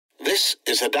This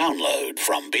is a download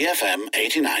from BFM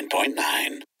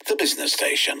 89.9, the business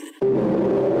station. The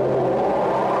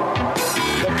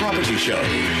Property Show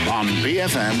on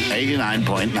BFM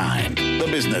 89.9, the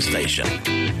business station.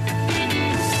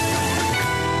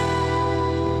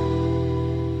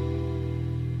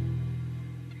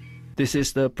 This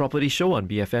is the Property Show on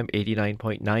BFM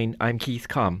 89.9. I'm Keith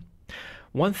Kam.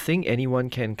 One thing anyone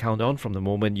can count on from the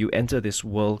moment you enter this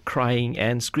world crying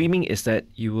and screaming is that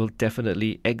you will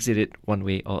definitely exit it one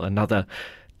way or another.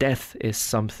 Death is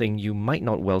something you might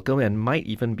not welcome and might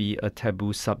even be a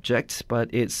taboo subject, but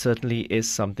it certainly is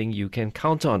something you can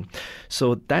count on.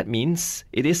 So that means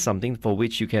it is something for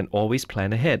which you can always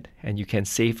plan ahead, and you can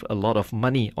save a lot of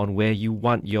money on where you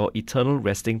want your eternal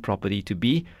resting property to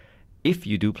be. If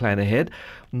you do plan ahead,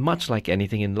 much like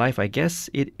anything in life, I guess,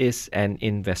 it is an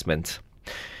investment.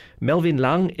 Melvin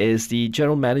Lang is the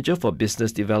General Manager for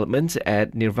Business Development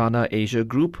at Nirvana Asia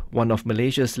Group, one of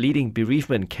Malaysia's leading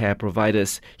bereavement care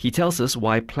providers. He tells us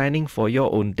why planning for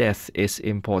your own death is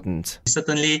important.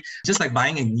 Certainly, just like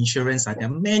buying an insurance, there are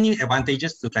many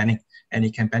advantages to planning, and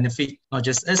it can benefit not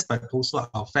just us, but also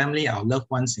our family, our loved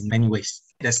ones in many ways.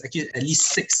 There's actually at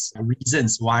least 6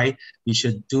 reasons why we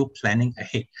should do planning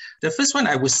ahead. The first one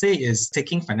I would say is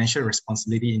taking financial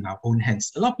responsibility in our own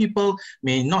hands. A lot of people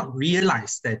may not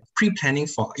realize that pre-planning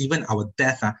for even our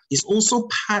death is also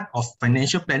part of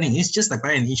financial planning. It's just like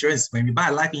buying an insurance. When we buy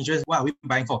a life insurance, what are we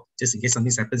buying for? Just in case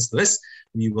something happens to us,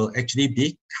 we will actually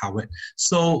be covered.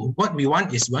 So what we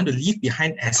want is we want to leave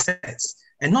behind assets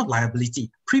and not liability.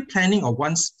 Pre-planning of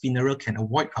one's funeral can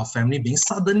avoid our family being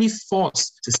suddenly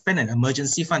forced to spend an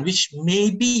emergency fund, which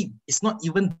maybe is not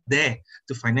even there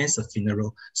to finance a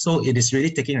funeral. So it is really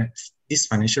taking this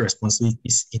financial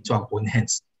responsibilities into our own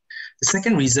hands. The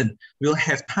second reason, we'll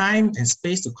have time and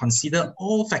space to consider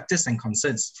all factors and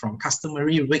concerns, from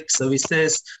customary wake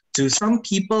services to some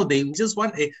people, they just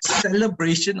want a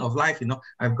celebration of life.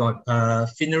 I've got a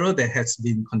funeral that has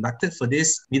been conducted for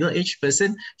this middle-aged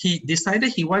person. He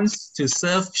decided he wants to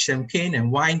serve champagne and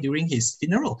wine during his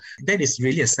funeral. That is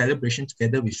really a celebration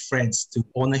together with friends to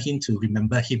honor him, to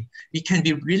remember him. We can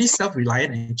be really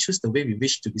self-reliant and choose the way we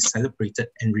wish to be celebrated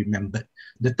and remembered.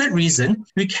 The third reason,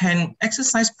 we can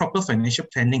exercise proper financial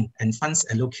planning and funds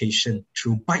allocation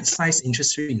through bite-sized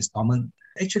interest-free installment.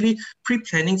 Actually,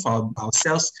 pre-planning for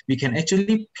ourselves, we can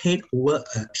actually pay over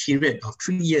a period of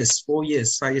 3 years, 4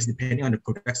 years, 5 years, depending on the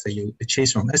products that you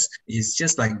purchase from us. It's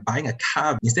just like buying a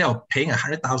car. Instead of paying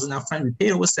 100,000 upfront, we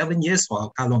pay over 7 years for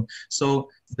our car loan. So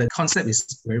the concept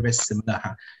is very, very similar.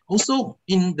 Also,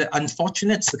 in the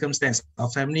unfortunate circumstance, our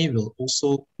family will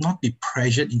also not be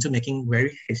pressured into making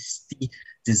very hasty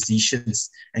decisions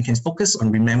and can focus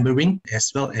on remembering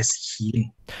as well as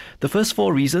healing. The first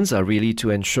 4 reasons are really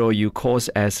to ensure you cause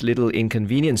as little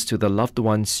inconvenience to the loved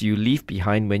ones you leave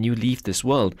behind when you leave this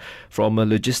world, from a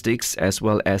logistics as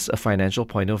well as a financial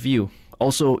point of view.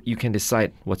 Also, you can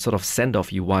decide what sort of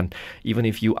send-off you want, even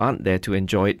if you aren't there to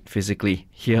enjoy it physically.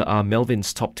 Here are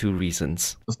Melvin's top 2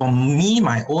 reasons. For me,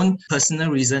 my own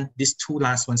personal reason, these 2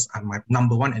 last ones are my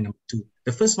number 1 and number 2.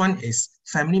 The first one is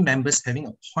family members having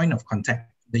a point of contact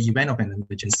the event of an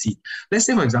emergency. Let's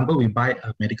say, for example, we buy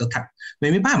a medical card.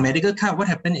 When we buy a medical card, what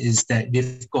happens is that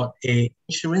we've got an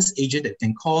insurance agent that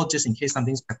can call just in case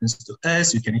something happens to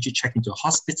us. You can actually check into a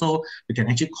hospital. You can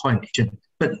actually call an agent.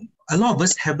 But a lot of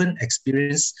us haven't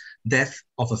experienced death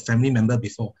of a family member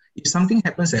before. If something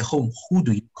happens at home, who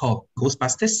do you call?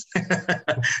 Ghostbusters?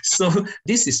 So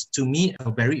this is, to me,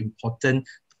 a very important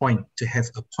point, to have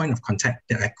a point of contact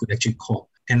that I could actually call.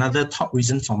 Another top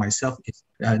reason for myself is,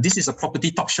 this is a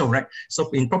property talk show, right? So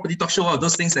in property talk show, one of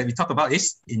those things that we talk about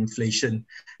is inflation.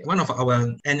 One of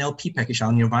our NLP package,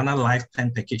 our Nirvana Life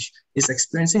Plan package, is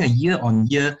experiencing a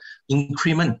year-on-year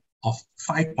increment of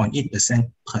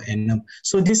 5.8% per annum.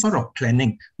 So this sort of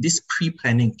planning, this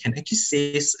pre-planning can actually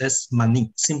save us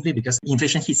money simply because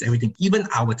inflation hits everything, even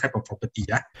our type of property.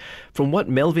 Yeah? From what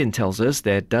Melvin tells us,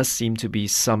 there does seem to be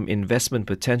some investment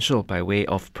potential by way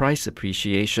of price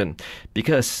appreciation,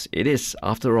 because it is,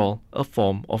 after all, a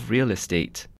form of real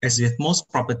estate. As with most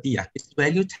property, its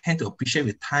value tend to appreciate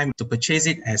with time. To purchase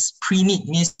it as pre-need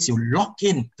means you lock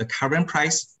in the current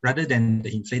price rather than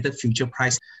the inflated future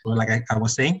price. So like I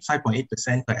was saying,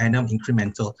 5.8% per annum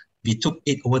incremental. We took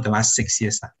it over the last 6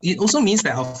 years. It also means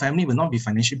that our family will not be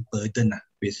financially burdened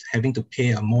with having to pay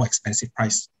a more expensive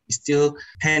price. We still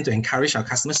tend to encourage our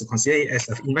customers to consider it as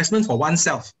an investment for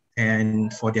oneself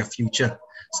and for their future.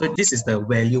 So this is the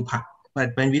value part.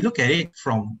 But when we look at it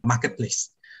from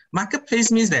marketplace,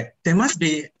 Marketplace means that there must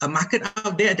be a market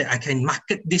out there that I can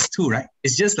market this to, right?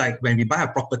 It's just like when we buy a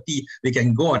property, we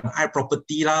can go on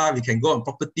iProperty lah, we can go on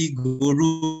Property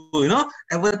Guru,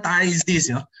 advertise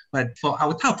this, But for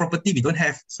our type of property, we don't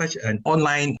have such an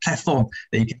online platform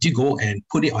that you can actually go and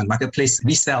put it on marketplace,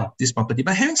 resell this property.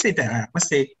 But having said that, I must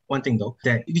say one thing though,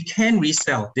 that we can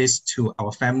resell this to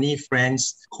our family,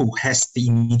 friends who has the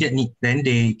immediate need. Then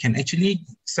they can actually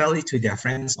sell it to their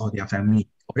friends or their family.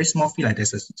 Very small fee, like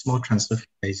there's a small transfer fee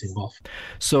that is involved.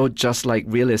 So just like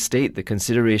real estate, the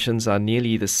considerations are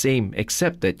nearly the same,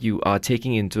 except that you are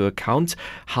taking into account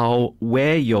how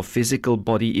where your physical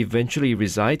body eventually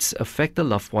resides affect the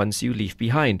loved ones you leave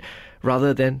behind,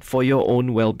 rather than for your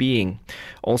own well-being.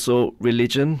 Also,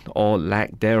 religion or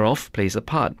lack thereof plays a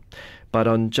part. But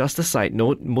on just a side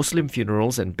note, Muslim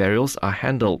funerals and burials are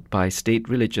handled by state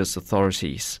religious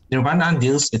authorities. Nirvana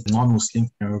deals with non-Muslim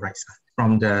funeral rites.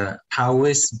 From the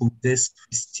Taoist, Buddhist,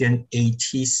 Christian,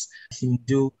 atheist,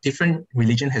 Hindu, different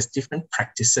religion has different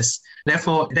practices.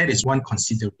 Therefore, that is one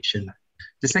consideration.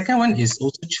 The second one is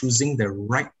also choosing the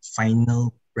right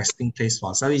final resting place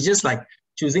for us. So it's just like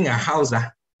choosing a house.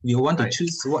 We want to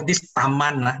choose what this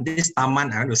taman I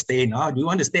want to stay in. Do you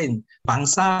want to stay in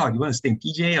Bangsa, or do you want to stay in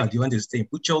PJ, or do you want to stay in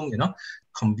Puchong?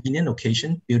 Convenient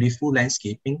location, beautiful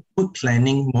landscaping, good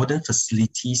planning, modern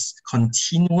facilities,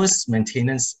 continuous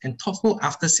maintenance, and thoughtful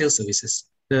after-sales services.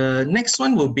 The next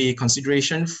one will be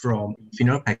consideration from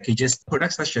funeral packages,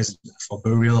 products such as for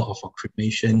burial or for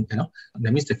cremation,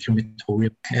 that means the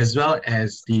crematorium, as well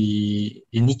as the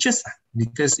niches.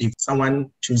 Because if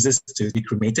someone chooses to be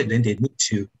cremated, then they need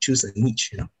to choose a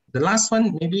niche. The last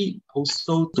one, maybe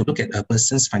also to look at a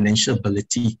person's financial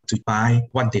ability to buy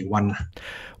what they want.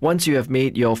 Once you have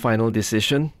made your final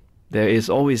decision, there is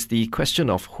always the question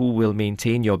of who will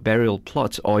maintain your burial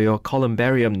plot or your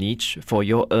columbarium niche for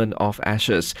your urn of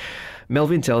ashes.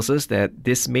 Melvin tells us that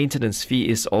this maintenance fee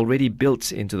is already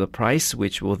built into the price,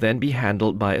 which will then be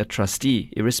handled by a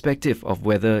trustee, irrespective of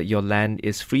whether your land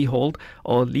is freehold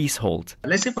or leasehold.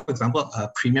 Let's say, for example, a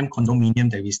premium condominium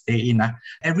that we stay in.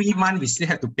 Every month, we still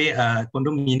have to pay a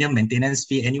condominium maintenance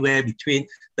fee anywhere between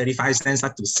 35 cents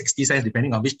up to 60 cents,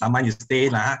 depending on which taman you stay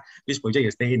in, which project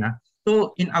you stay in.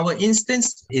 So in our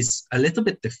instance, it's a little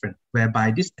bit different, whereby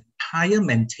this entire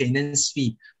maintenance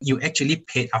fee, you actually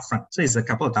pay upfront. So it's a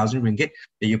couple of thousand ringgit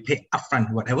that you pay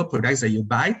upfront. Whatever products that you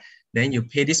buy, then you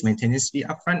pay this maintenance fee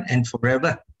upfront, and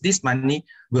forever, this money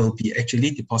will be actually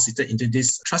deposited into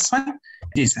this trust fund.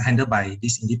 This is handled by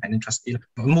this independent trustee.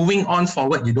 Moving on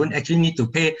forward, you don't actually need to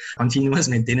pay continuous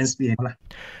maintenance fee.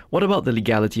 What about the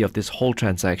legality of this whole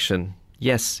transaction?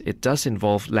 Yes, it does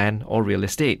involve land or real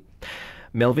estate.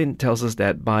 Melvin tells us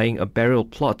that buying a burial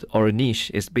plot or a niche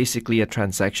is basically a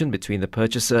transaction between the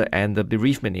purchaser and the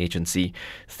bereavement agency.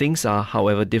 Things are,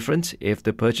 however, different if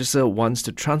the purchaser wants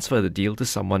to transfer the deal to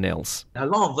someone else. A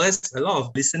lot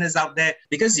of listeners out there,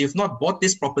 because you've not bought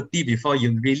this property before,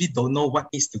 you really don't know what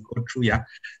needs to go through.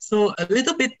 So a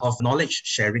little bit of knowledge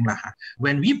sharing.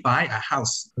 When we buy a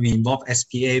house, we involve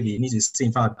SPA, we need to sit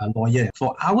in front of a lawyer.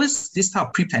 For ours, this type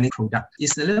of pre-planning product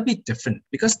is a little bit different,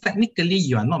 because technically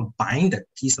you are not buying the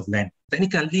piece of land.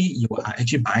 Technically, you are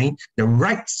actually buying the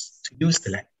rights to use the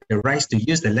land. The rights to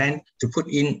use the land to put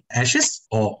in ashes,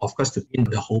 or of course to put in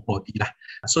the whole body.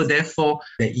 So therefore,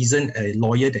 there isn't a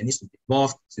lawyer that needs to be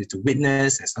involved to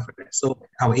witness and stuff like that. So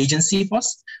our agency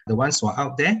was the ones who are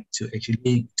out there to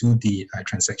actually do the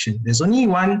transaction. There's only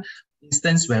one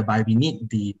instance whereby we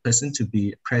need the person to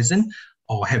be present,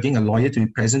 or having a lawyer to be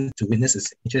present to witness a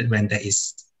signature when there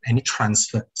is any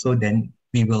transfer. So then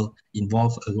we will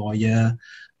involve a lawyer,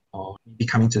 or maybe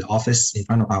coming to the office in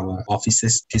front of our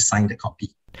officers to sign the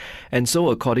copy. And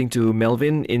so, according to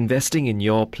Melvin, investing in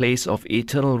your place of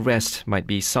eternal rest might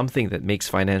be something that makes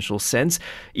financial sense,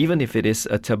 even if it is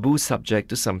a taboo subject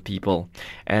to some people.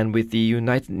 And with the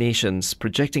United Nations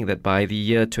projecting that by the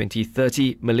year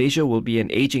 2030, Malaysia will be an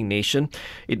aging nation,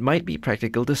 it might be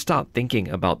practical to start thinking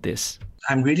about this.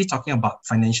 I'm really talking about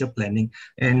financial planning.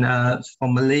 And for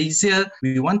Malaysia,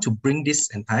 we want to bring this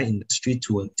entire industry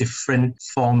to a different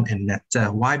form and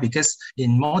matter. Why? Because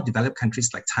in more developed countries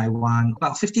like Taiwan,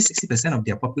 about 50-60% of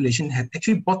their population have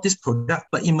actually bought this product.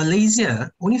 But in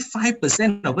Malaysia, only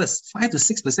 5% of us, 5 to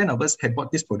 6% of us have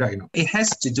bought this product. It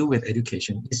has to do with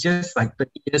education. It's just like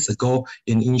 30 years ago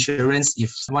in insurance,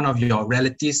 if one of your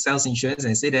relatives sells insurance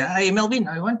and say that, hey, Melvin,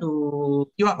 I want to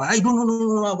give up. I don't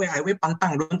know where I wear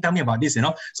pantang. Don't tell me about this.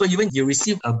 So even you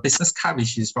receive a business card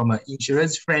which is from an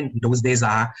insurance friend in those days,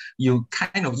 you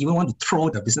kind of even want to throw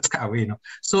the business card away.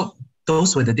 So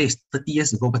Those were the days 30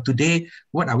 years ago. But today,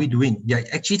 what are we doing? We are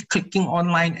actually clicking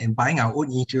online and buying our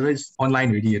own insurance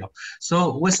online already.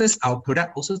 So versus our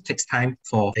product also takes time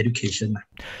for education.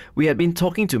 We had been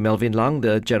talking to Melvin Lang,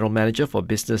 the General Manager for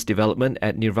Business Development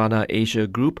at Nirvana Asia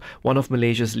Group, one of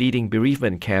Malaysia's leading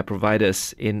bereavement care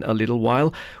providers. In a little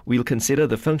while, we'll consider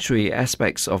the feng shui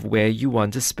aspects of where you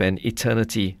want to spend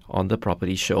eternity on the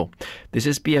Property Show. This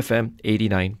is BFM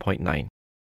 89.9.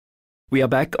 We are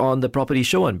back on the Property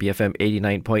Show on BFM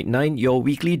 89.9, your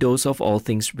weekly dose of all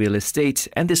things real estate.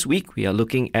 And this week, we are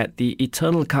looking at the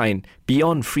eternal kind,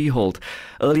 beyond freehold.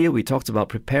 Earlier, we talked about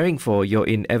preparing for your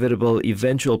inevitable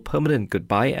eventual permanent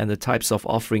goodbye and the types of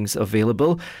offerings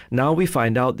available. Now we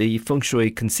find out the feng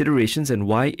shui considerations and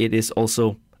why it is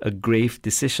also a grave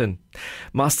decision.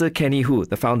 Master Kenny Hu,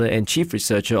 the founder and chief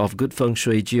researcher of Good Feng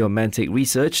Shui Geomantic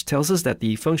Research, tells us that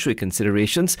the feng shui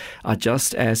considerations are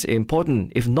just as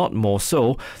important, if not more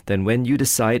so, than when you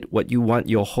decide what you want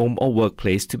your home or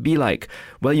workplace to be like.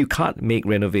 Well, you can't make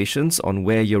renovations on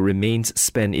where your remains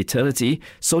spend eternity,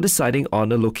 so deciding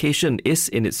on a location is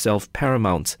in itself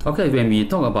paramount. Okay, when we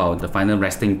talk about the final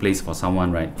resting place for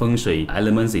someone, right, feng shui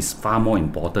elements is far more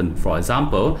important. For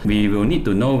example, we will need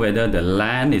to know whether the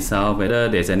land itself, whether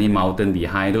there's any mountain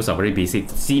behind. Those are very basic.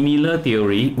 Similar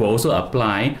theory will also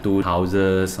apply to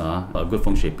houses. A good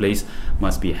feng shui place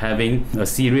must be having a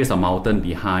series of mountains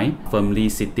behind, firmly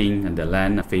sitting in the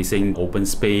land facing open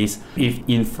space. If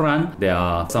in front there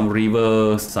are some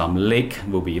rivers, some lake,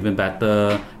 will be even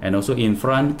better. And also in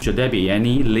front, should there be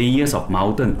any layers of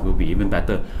mountain, will be even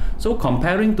better. So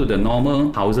comparing to the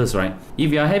normal houses, right,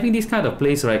 if you are having this kind of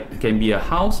place, right, can be a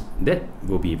house, that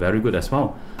will be very good as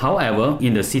well. However,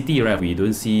 in the city, right, we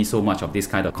don't see so much of this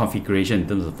kind of configuration in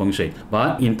terms of feng shui.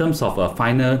 But in terms of a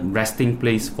final resting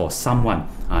place for someone,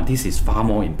 this is far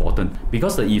more important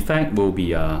because the effect will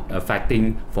be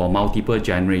affecting for multiple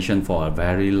generations for a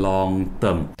very long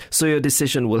term. So your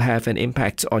decision will have an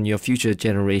impact on your future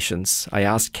generations. I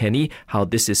asked Kenny how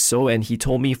this is so, and he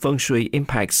told me feng shui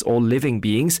impacts all living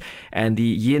beings, and the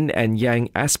yin and yang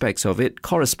aspects of it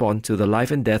correspond to the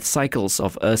life and death cycles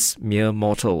of us mere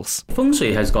mortals. Feng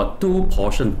shui has got two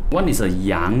portions. One is a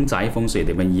yang zai feng shui.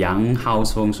 The yang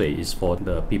house feng shui is for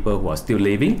the people who are still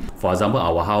living. For example,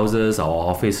 our houses, our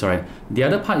office, right? The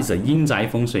other part is a yin zai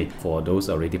feng shui for those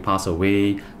already passed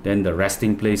away. Then the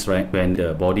resting place, right? When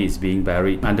the body is being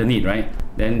buried underneath, right?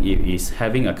 Then it is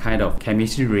having a kind of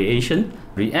chemistry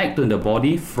react to the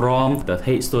body from the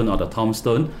headstone or the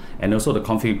tombstone, and also the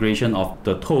configuration of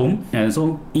the tomb. And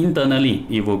so internally,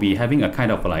 it will be having a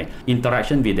kind of like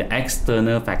interaction with the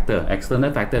external factor.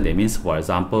 External factor, that means, for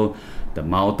example, the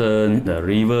mountain, the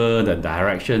river, the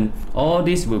direction. All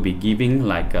this will be giving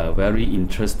like a very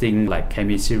interesting like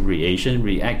chemistry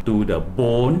react to the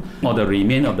bone or the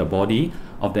remain of the body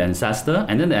of the ancestor,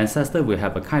 and then the ancestor will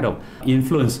have a kind of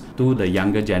influence to the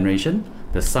younger generation,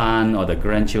 the son or the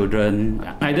grandchildren.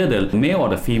 Either the male or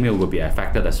the female will be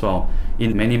affected as well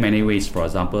in many ways. For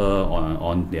example,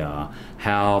 on their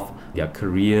health, their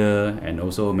career, and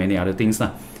also many other things.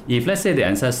 If let's say the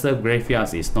ancestor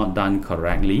graveyards is not done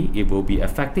correctly, it will be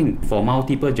affecting for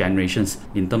multiple generations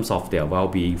in terms of their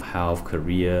well-being, health,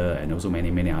 career, and also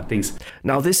many other things.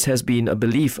 Now, this has been a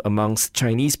belief amongst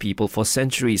Chinese people for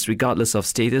centuries, regardless of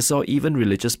status or even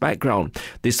religious background.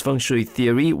 This feng shui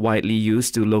theory widely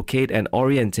used to locate and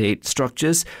orientate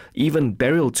structures, even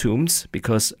burial tombs,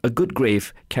 because a good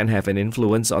grave can have an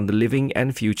influence on the living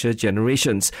and future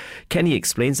generations. Kenny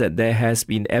explains that there has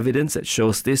been evidence that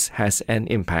shows this has an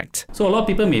impact. So a lot of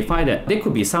people may find that there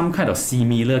could be some kind of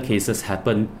similar cases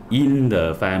happen in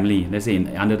the family, let's say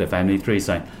under the family trace,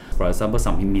 right? For example,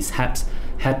 some mishaps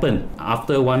happen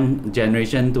after one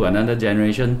generation to another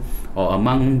generation, or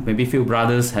among maybe few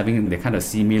brothers having the kind of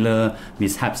similar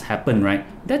mishaps happen, right?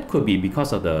 That could be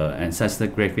because of the ancestor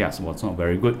graveyards was not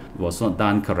very good, was not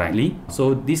done correctly.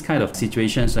 So these kind of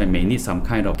situations may need some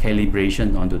kind of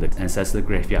calibration onto the ancestor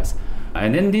graveyards.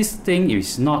 And then this thing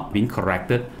is not being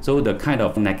corrected, so the kind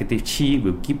of negative chi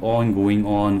will keep on going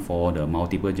on for the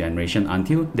multiple generation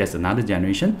until there's another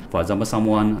generation. For example,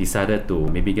 someone decided to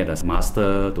maybe get a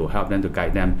master to help them, to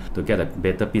guide them to get a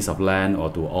better piece of land, or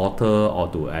to alter or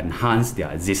to enhance their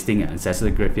existing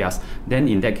ancestral graveyards. Then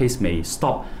in that case may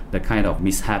stop the kind of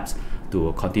mishaps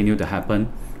to continue to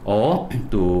happen, or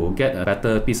to get a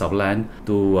better piece of land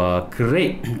to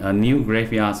create a new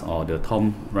graveyards or the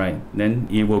tomb, right? Then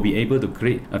it will be able to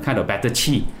create a kind of better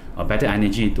chi a better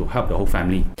energy to help the whole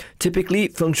family. Typically,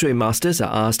 feng shui masters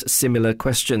are asked similar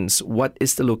questions. What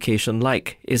is the location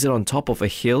like? Is it on top of a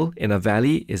hill, in a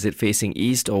valley? Is it facing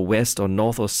east or west or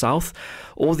north or south?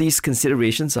 All these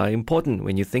considerations are important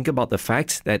when you think about the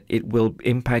fact that it will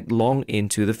impact long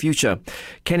into the future.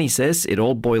 Kenny says it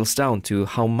all boils down to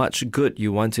how much good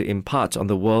you want to impart on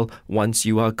the world once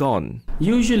you are gone.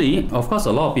 Usually, of course,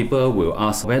 a lot of people will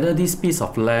ask whether this piece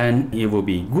of land, it will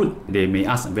be good. They may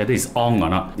ask whether it's ong or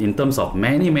not. In terms of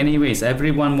many ways,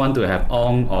 everyone wants to have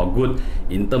ong or good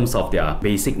in terms of their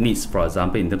basic needs. For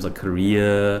example, in terms of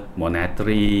career,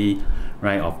 monetary,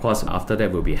 right? Of course, after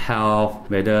that will be health,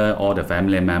 whether all the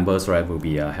family members, right, will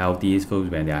be healthy. So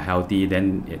when they are healthy,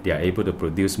 then they are able to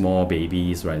produce more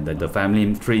babies, right? The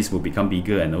family trees will become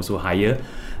bigger and also higher.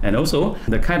 And also,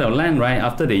 the kind of land, right,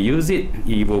 after they use it,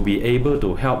 it will be able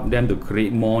to help them to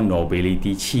create more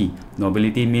nobility chi.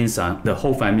 Nobility means the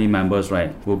whole family members,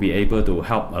 right, will be able to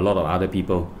help a lot of other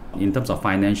people. In terms of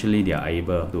financially, they are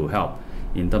able to help.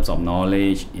 In terms of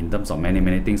knowledge, in terms of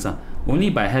many things.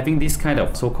 Only by having this kind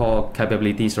of so-called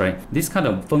capabilities, right, this kind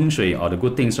of feng shui or the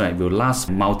good things, right, will last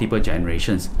multiple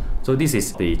generations. So this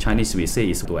is the Chinese we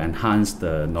say is to enhance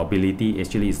the nobility.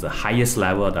 Actually, it's the highest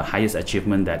level, the highest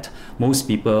achievement that most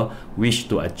people wish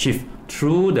to achieve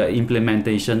through the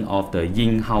implementation of the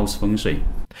Yin House Feng Shui.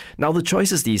 Now, the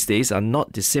choices these days are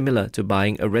not dissimilar to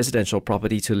buying a residential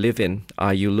property to live in.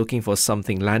 Are you looking for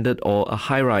something landed or a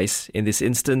high-rise? In this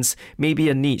instance, maybe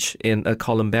a niche in a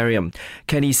columbarium.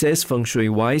 Kenny says, feng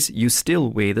shui-wise, you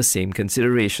still weigh the same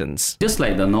considerations. Just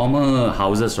like the normal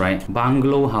houses, right?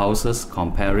 Bungalow houses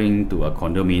comparing to a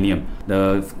condominium.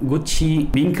 The good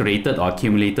qi being created or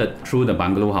accumulated through the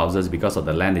bungalow houses because of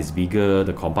the land is bigger,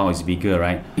 the compound is bigger,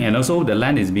 right? And also the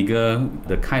land is bigger,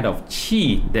 the kind of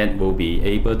qi that will be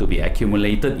able to be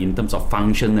accumulated in terms of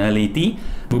functionality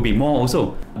will be more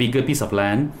also. Bigger piece of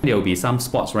land, there will be some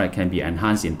spots, right, can be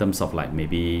enhanced in terms of like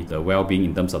maybe the well-being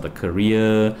in terms of the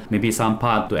career, maybe some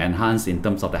part to enhance in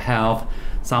terms of the health,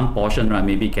 some portion, right,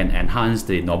 maybe can enhance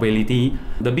the nobility.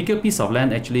 The bigger piece of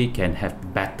land actually can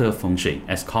have better feng shui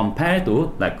as compared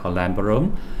to like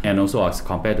columbarium and also as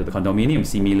compared to the condominium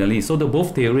similarly. So the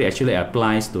both theory actually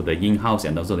applies to the yin house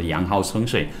and also the yang house feng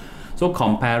shui. So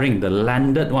comparing the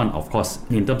landed one, of course,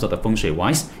 in terms of the feng shui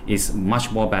wise, is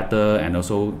much more better and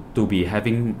also to be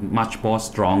having much more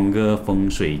stronger feng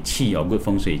shui qi or good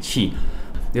feng shui qi.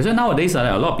 That's why nowadays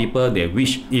a lot of people, they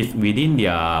wish, if within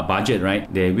their budget,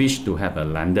 right, they wish to have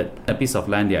a piece of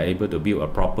land, they are able to build a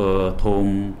proper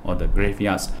tomb or the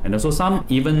graveyards. And also some,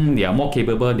 even they are more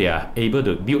capable, they are able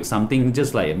to build something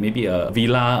just like maybe a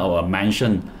villa or a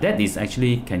mansion. That is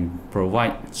actually can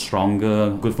provide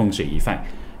stronger good feng shui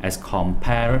effect as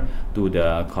compared to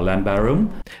the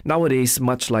columbarium. Nowadays,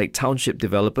 much like township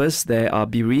developers, there are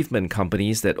bereavement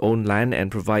companies that own land and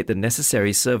provide the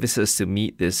necessary services to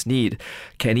meet this need.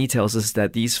 Kenny tells us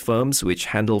that these firms, which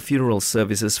handle funeral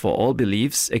services for all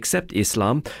beliefs except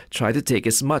Islam, try to take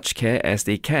as much care as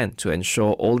they can to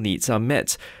ensure all needs are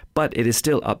met. But it is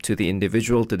still up to the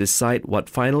individual to decide what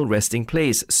final resting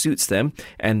place suits them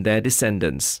and their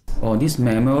descendants. This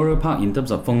memorial park in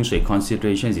terms of feng shui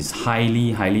considerations is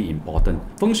highly important.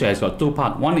 Feng shui has got two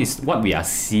parts. One is what we are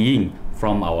seeing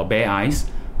from our bare eyes.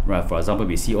 Right, for example,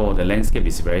 we see the landscape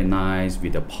is very nice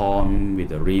with the pond, with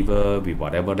the river, with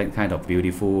whatever that kind of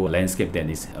beautiful landscape that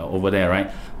is over there, right?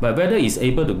 But whether it's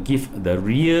able to give the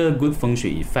real good feng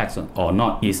shui effects or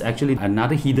not is actually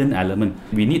another hidden element.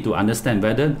 We need to understand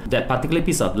whether that particular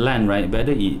piece of land, right,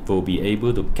 whether it will be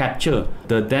able to capture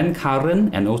the then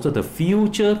current and also the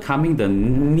future coming, the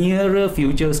nearer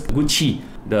future's good qi.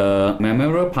 The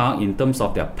memorial park, in terms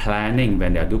of their planning,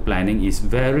 when they do planning, is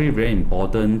very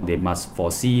important. They must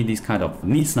foresee this kind of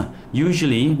needs.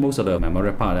 Usually, most of the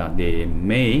memorial park, they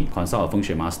may consult a feng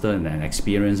shui master and an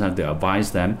experienced to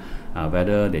advise them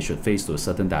whether they should face to a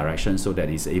certain direction so that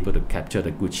it's able to capture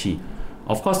the good qi.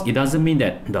 Of course, it doesn't mean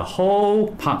that the whole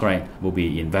park, right, will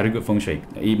be in very good feng shui.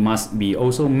 It must be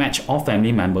also match all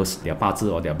family members, their parts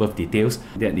or their birth details.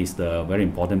 That is the very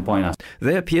important point.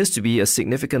 There appears to be a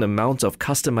significant amount of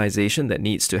customization that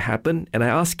needs to happen, and I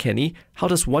asked Kenny, how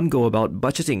does one go about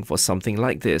budgeting for something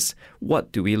like this?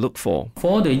 What do we look for?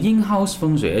 For the Yin House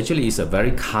Feng Shui, actually it's a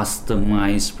very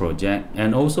customized project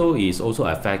and also is also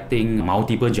affecting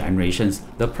multiple generations.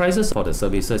 The prices for the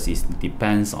services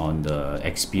depends on the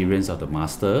experience of the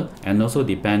master and also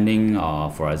depending,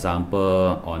 for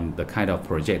example, on the kind of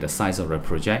project, the size of the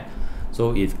project.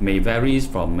 So it may vary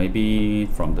from maybe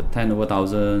from the 10 over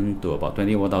 1,000 to about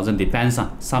 20 over 1,000, depends.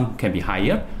 Some can be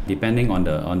higher depending on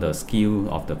the skill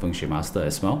of the Feng Shui master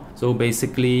as well. So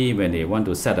basically, when they want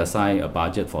to set aside a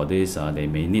budget for this, they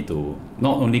may need to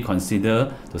not only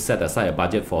consider to set aside a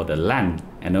budget for the land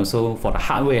and also for the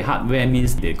hardware. Hardware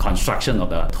means the construction of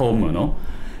the home,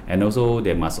 And also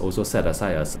they must also set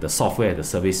aside the software, the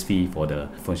service fee for the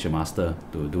Feng Shui master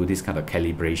to do this kind of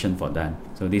calibration for that.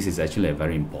 So this is actually a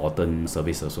very important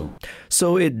service also.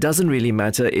 So it doesn't really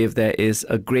matter if there is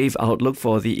a grave outlook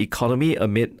for the economy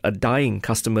amid a dying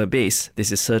customer base.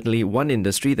 This is certainly one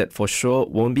industry that for sure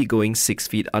won't be going 6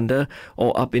 feet under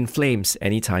or up in flames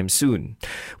anytime soon.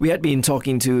 We had been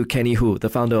talking to Kenny Hu, the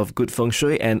founder of Good Feng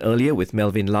Shui, and earlier with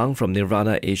Melvin Lang from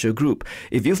Nirvana Asia Group.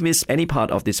 If you've missed any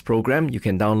part of this program, you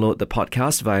can download the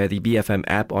podcast via the BFM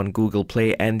app on Google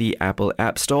Play and the Apple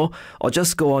App Store, or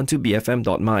just go on to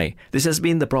bfm.my. This has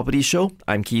been The Property Show.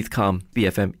 I'm Keith Kam,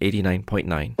 BFM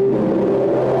 89.9.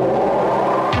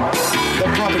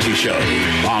 The Property Show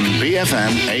on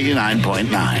BFM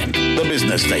 89.9, the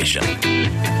business station.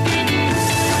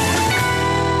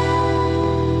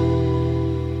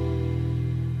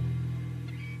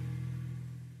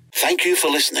 Thank you for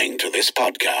listening to this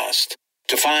podcast.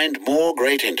 To find more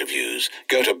great interviews,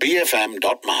 go to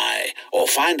bfm.my or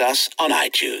find us on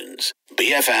iTunes.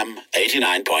 BFM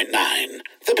 89.9,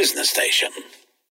 the business station.